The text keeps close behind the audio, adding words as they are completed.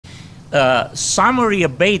Summary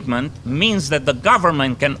abatement means that the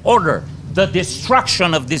government can order the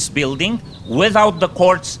destruction of this building without the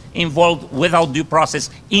courts involved, without due process,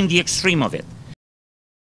 in the extreme of it.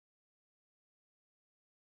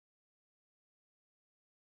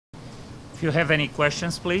 If you have any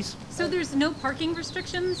questions, please. So there's no parking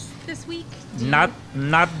restrictions this week? Not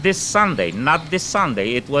this Sunday. Not this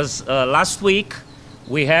Sunday. It was last week.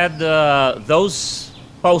 We had those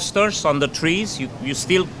posters on the trees. You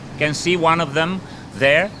still can see one of them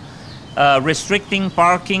there, restricting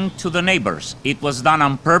parking to the neighbors. It was done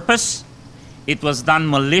on purpose. It was done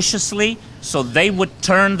maliciously, so they would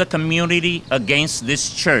turn the community against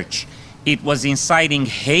this church. It was inciting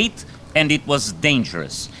hate, and it was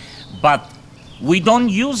dangerous. But we don't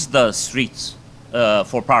use the streets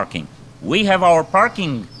for parking. We have our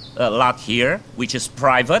parking lot here, which is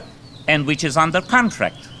private and which is under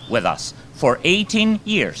contract with us for 18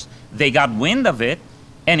 years. They got wind of it,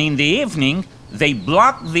 and in the evening, they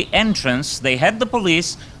blocked the entrance. They had the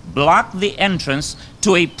police block the entrance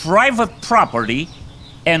to a private property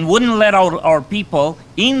and wouldn't let our people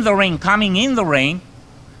in the rain, coming in the rain,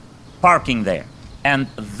 parking there. And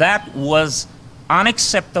that was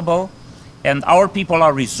unacceptable, and our people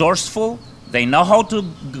are resourceful. They know how to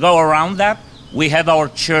go around that. We had our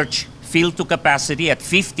church filled to capacity at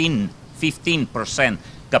 15%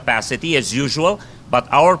 capacity as usual, but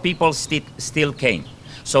our people still came.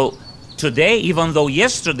 So today, even though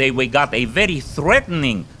yesterday we got a very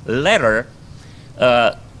threatening letter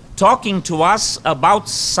talking to us about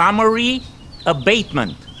summary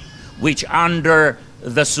abatement, which under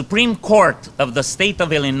the Supreme Court of the state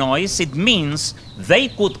of Illinois, it means they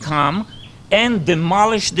could come and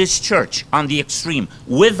demolish this church on the extreme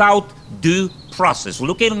without due process.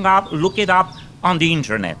 Look it up on the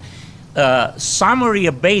internet. Summary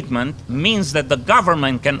abatement means that the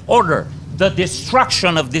government can order the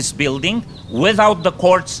destruction of this building without the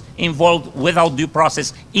courts involved, without due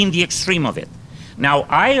process, in the extreme of it. Now,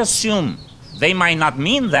 I assume they might not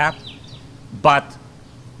mean that, but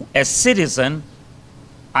as citizen,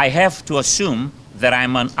 I have to assume that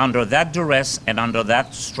I'm under that duress and under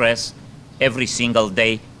that stress every single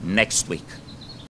day next week.